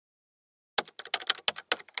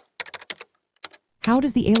how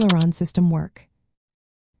does the aileron system work?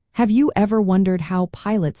 Have you ever wondered how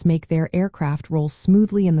pilots make their aircraft roll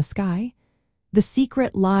smoothly in the sky? The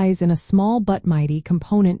secret lies in a small but mighty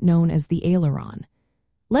component known as the aileron.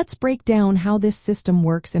 Let's break down how this system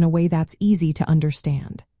works in a way that's easy to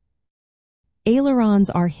understand. Ailerons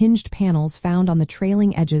are hinged panels found on the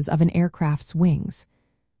trailing edges of an aircraft's wings.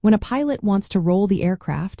 When a pilot wants to roll the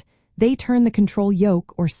aircraft, they turn the control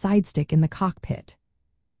yoke or side stick in the cockpit.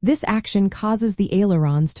 This action causes the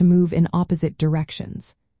ailerons to move in opposite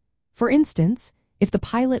directions. For instance, if the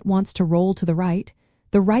pilot wants to roll to the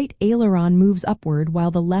right aileron moves upward while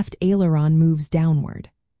the left aileron moves downward.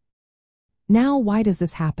 Now, why does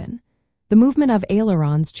this happen? The movement of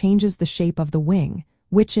ailerons changes the shape of the wing,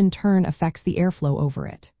 which in turn affects the airflow over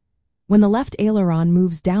it. When the left aileron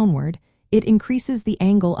moves downward, it increases the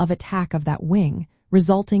angle of attack of that wing,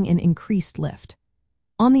 resulting in increased lift.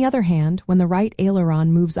 On the other hand, when the right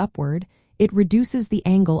aileron moves upward, it reduces the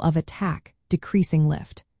angle of attack, decreasing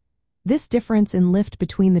lift. This difference in lift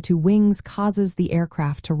between the two wings causes the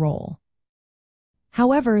aircraft to roll.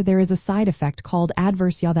 However, there is a side effect called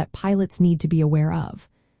adverse yaw that pilots need to be aware of.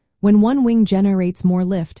 When one wing generates more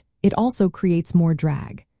lift, it also creates more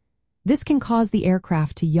drag. This can cause the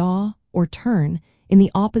aircraft to yaw or turn in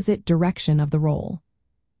the opposite direction of the roll.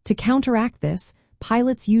 To counteract this,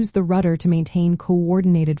 pilots use the rudder to maintain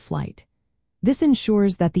coordinated flight. This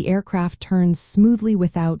ensures that the aircraft turns smoothly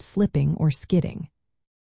without slipping or skidding.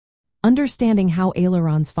 Understanding how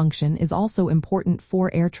ailerons function is also important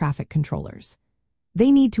for air traffic controllers.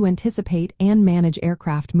 They need to anticipate and manage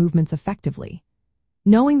aircraft movements effectively.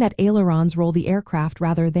 Knowing that ailerons roll the aircraft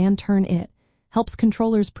rather than turn it helps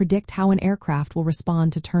controllers predict how an aircraft will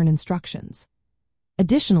respond to turn instructions.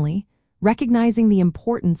 Additionally, recognizing the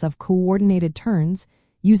importance of coordinated turns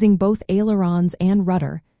using both ailerons and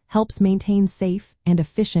rudder helps maintain safe and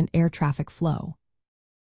efficient air traffic flow.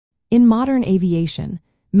 In modern aviation,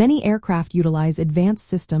 many aircraft utilize advanced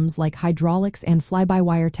systems like hydraulics and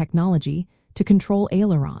fly-by-wire technology to control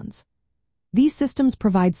ailerons. These systems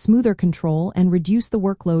provide smoother control and reduce the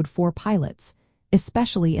workload for pilots,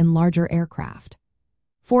 especially in larger aircraft.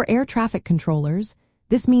 For air traffic controllers,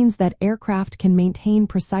 this means that aircraft can maintain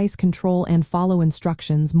precise control and follow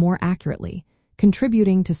instructions more accurately,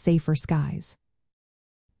 contributing to safer skies.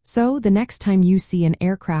 So, the next time you see an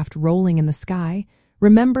aircraft rolling in the sky,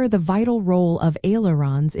 remember the vital role of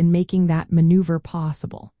ailerons in making that maneuver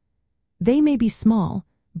possible. They may be small,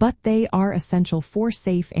 but they are essential for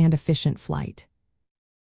safe and efficient flight.